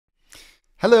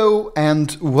Hello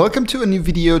and welcome to a new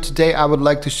video. Today I would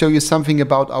like to show you something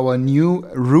about our new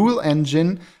rule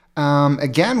engine.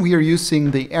 Again, we are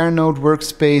using the AirNode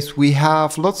workspace. We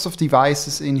have lots of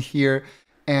devices in here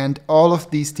and all of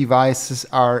these devices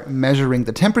are measuring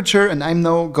the temperature, and I'm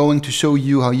now going to show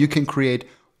you how you can create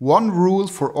one rule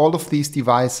for all of these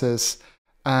devices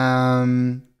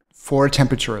for a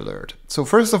temperature alert. So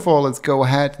first of all, let's go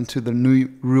ahead into the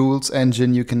new rules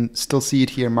engine. You can still see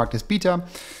it here marked as beta.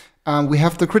 We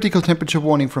have the critical temperature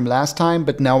warning from last time,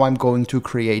 but now I'm going to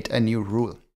create a new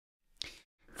rule.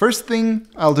 First thing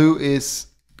I'll do is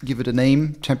give it a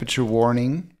name, temperature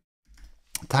warning.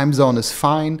 Time zone is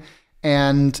fine.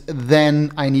 And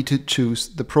then I need to choose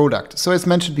the product. So as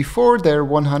mentioned before, there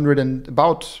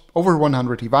are over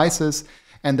 100 devices,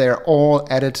 and they're all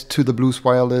added to the Blues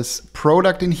Wireless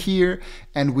product in here,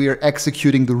 and we are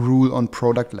executing the rule on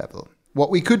product level. What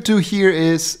we could do here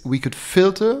is we could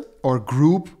filter or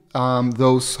group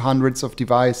those hundreds of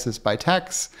devices by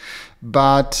tags,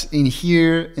 but in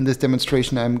here, in this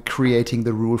demonstration, I'm creating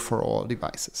the rule for all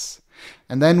devices.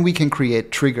 And then we can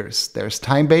create triggers. There's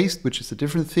time-based, which is a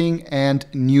different thing, and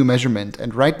new measurement.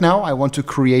 And right now, I want to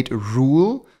create a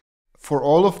rule for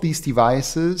all of these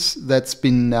devices that's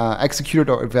been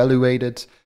executed or evaluated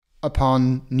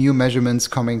upon new measurements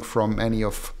coming from any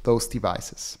of those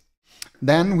devices.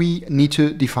 Then we need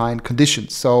to define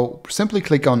conditions. So simply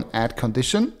click on Add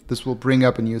Condition. This will bring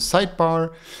up a new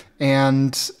sidebar,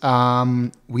 and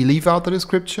we leave out the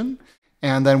description,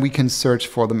 and then we can search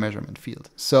for the measurement field.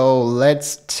 So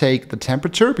let's take the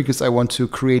temperature because I want to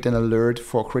create an alert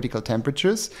for critical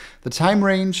temperatures. The time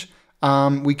range,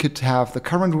 we could have the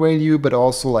current value, but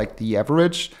also like the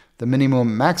average, the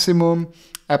minimum, maximum,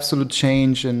 absolute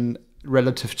change, and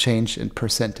relative change in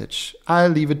percentage. I'll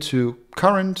leave it to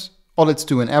current. Or let's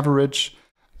do an average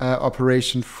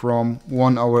operation from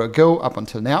 1 hour ago up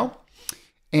until now.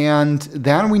 And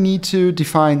then we need to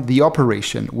define the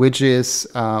operation, which is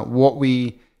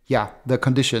the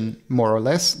condition, more or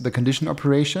less, the condition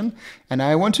operation. And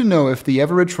I want to know if the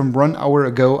average from 1 hour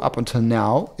ago up until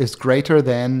now is greater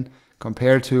than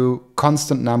compared to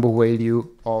constant number value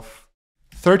of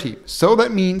 30. So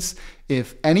that means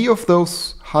if any of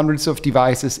those hundreds of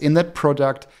devices in that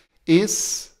product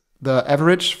is the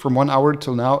average from 1 hour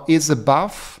till now is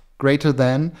above, greater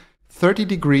than 30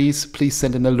 degrees, please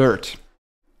send an alert.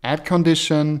 Add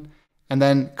condition, and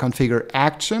then configure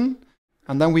action.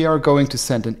 And then we are going to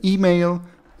send an email.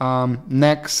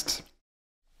 Next,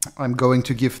 I'm going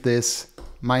to give this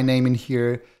my name in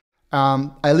here.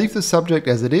 I leave the subject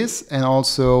as it is and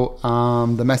also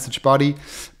the message body,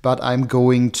 but I'm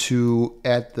going to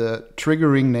add the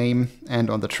triggering name, and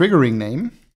on the triggering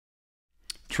name,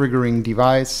 triggering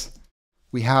device,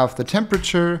 we have the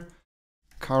temperature,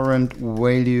 current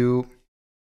value,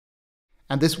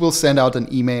 and this will send out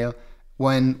an email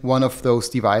when one of those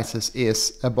devices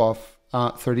is above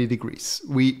 30 degrees.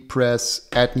 We press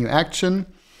Add New Action.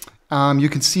 You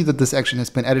can see that this action has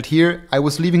been added here. I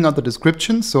was leaving out the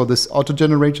description, so this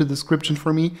auto-generated description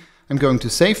for me. I'm going to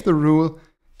save the rule,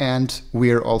 and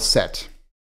we're all set.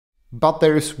 But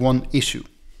there is one issue.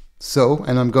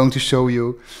 And I'm going to show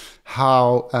you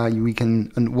how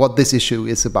and what this issue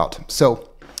is about. So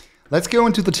let's go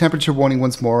into the temperature warning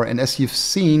once more. And as you've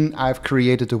seen, I've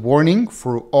created a warning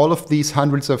for all of these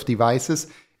hundreds of devices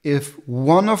if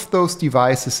one of those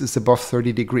devices is above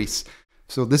 30 degrees.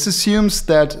 So this assumes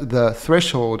that the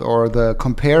threshold or the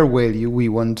compare value we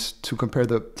want to compare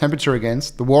the temperature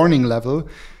against, the warning level,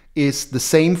 is the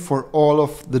same for all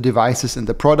of the devices in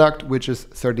the product, which is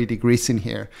 30 degrees in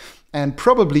here. And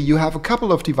probably you have a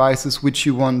couple of devices which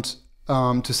you want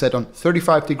to set on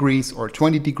 35 degrees or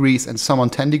 20 degrees and some on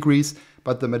 10 degrees,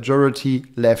 but the majority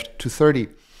left to 30.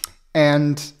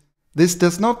 And this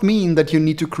does not mean that you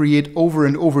need to create over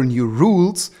and over new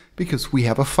rules, because we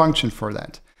have a function for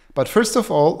that. But first of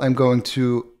all, I'm going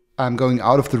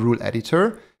out of the rule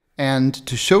editor, and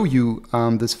to show you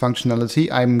this functionality,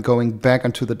 I'm going back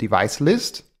onto the device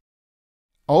list.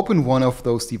 Open one of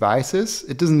those devices.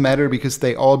 It doesn't matter because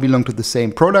they all belong to the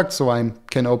same product, so I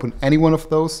can open any one of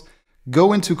those.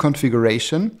 Go into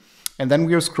configuration, and then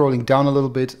we are scrolling down a little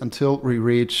bit until we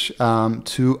reach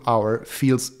to our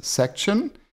fields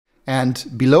section. And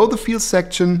below the fields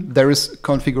section, there is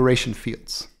configuration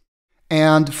fields.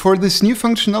 And for this new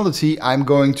functionality, I'm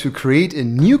going to create a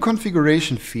new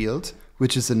configuration field,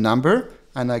 which is a number,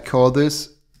 and I call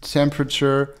this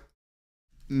temperature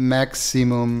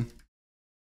maximum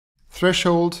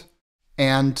threshold,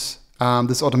 and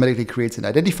This automatically creates an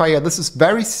identifier. This is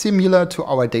very similar to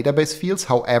our database fields.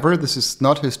 However, this is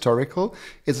not historical.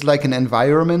 It's like an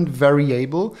environment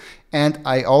variable. And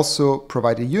I also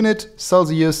provide a unit,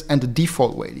 Celsius, and a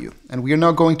default value. And we are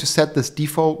now going to set this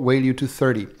default value to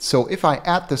 30. So if I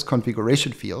add this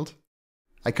configuration field,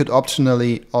 I could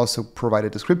optionally also provide a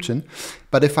description.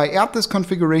 But if I add this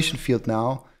configuration field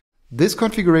now, this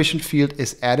configuration field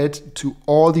is added to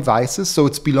all devices. So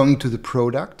it's belonging to the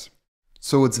product.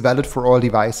 So it's valid for all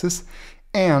devices.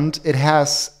 And it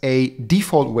has a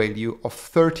default value of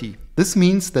 30. This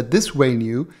means that this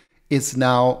value is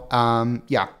now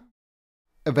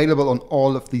available on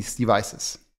all of these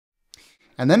devices.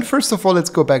 And then first of all, let's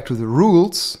go back to the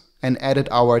rules and edit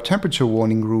our temperature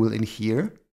warning rule in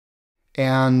here.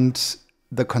 And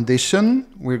the condition,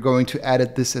 we're going to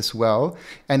edit this as well.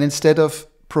 And instead of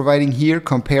providing here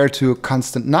compare to a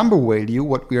constant number value,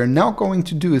 what we are now going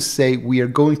to do is say we are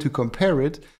going to compare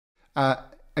it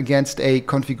against a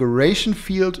configuration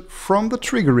field from the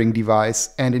triggering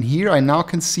device. And in here, I now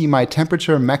can see my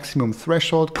temperature maximum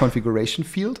threshold configuration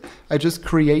field I just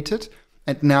created.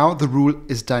 And now the rule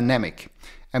is dynamic.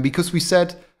 And because we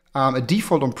set a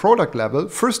default on product level,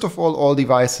 first of all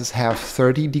devices have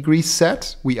 30 degrees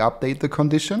set. We update the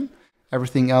condition.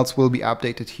 Everything else will be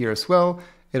updated here as well.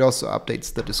 It also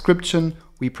updates the description.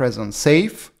 We press on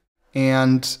save.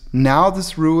 And now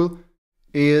this rule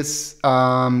is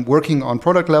working on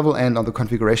product level and on the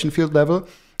configuration field level.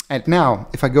 And now,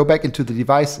 if I go back into the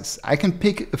devices, I can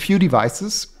pick a few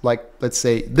devices, like let's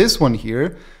say this one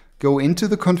here, go into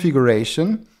the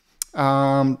configuration,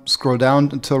 scroll down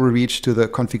until we reach to the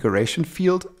configuration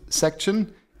field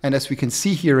section. And as we can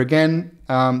see here again,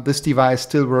 this device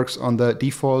still works on the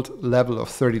default level of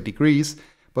 30 degrees.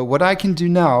 But what I can do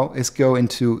now is go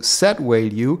into set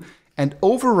value and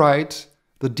overwrite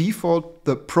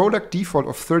the product default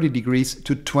of 30 degrees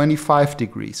to 25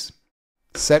 degrees.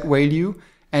 Set value.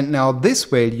 And now this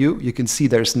value, you can see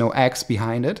there's no X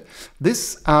behind it.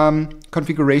 This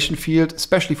configuration field,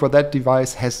 especially for that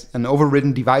device, has an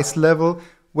overridden device level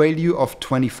value of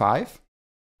 25.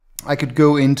 I could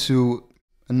go into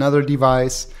another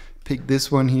device, pick this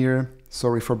one here.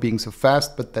 Sorry for being so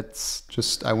fast, but that's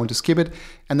just, I want to skip it.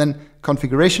 And then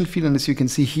configuration field, and as you can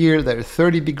see here, there are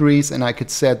 30 degrees, and I could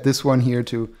set this one here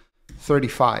to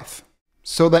 35.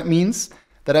 So that means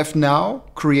that I've now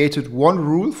created one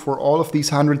rule for all of these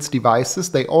hundreds of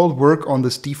devices. They all work on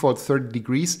this default 30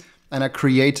 degrees, and I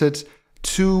created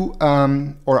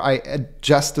I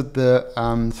adjusted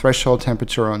the threshold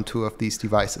temperature on 2 of these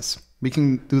devices. We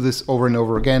can do this over and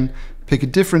over again. Pick a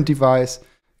different device,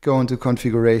 go into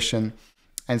configuration,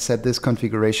 and set this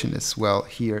configuration as well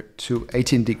here to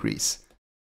 18 degrees.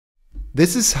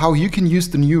 This is how you can use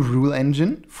the new rule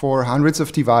engine for hundreds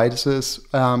of devices,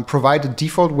 provide a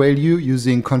default value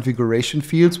using configuration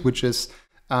fields, which is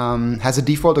has a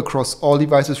default across all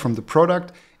devices from the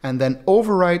product, and then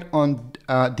override on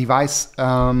device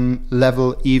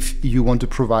level if you want to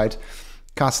provide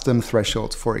custom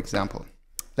thresholds, for example.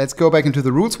 Let's go back into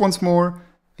the rules once more,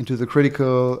 into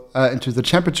the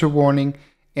temperature warning,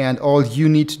 and all you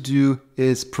need to do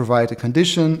is provide a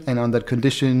condition, and on that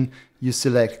condition you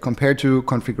select compare to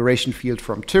configuration field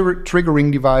from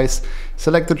triggering device,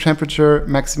 select the temperature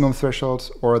maximum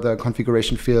threshold or the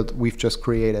configuration field we've just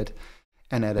created,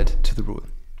 and add it to the rule.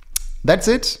 That's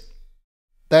it.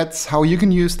 That's how you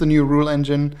can use the new rule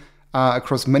engine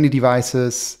across many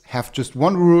devices, have just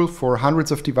one rule for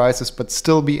hundreds of devices, but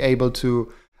still be able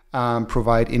to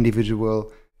provide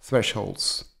individual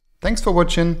thresholds. Thanks for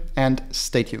watching and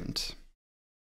stay tuned.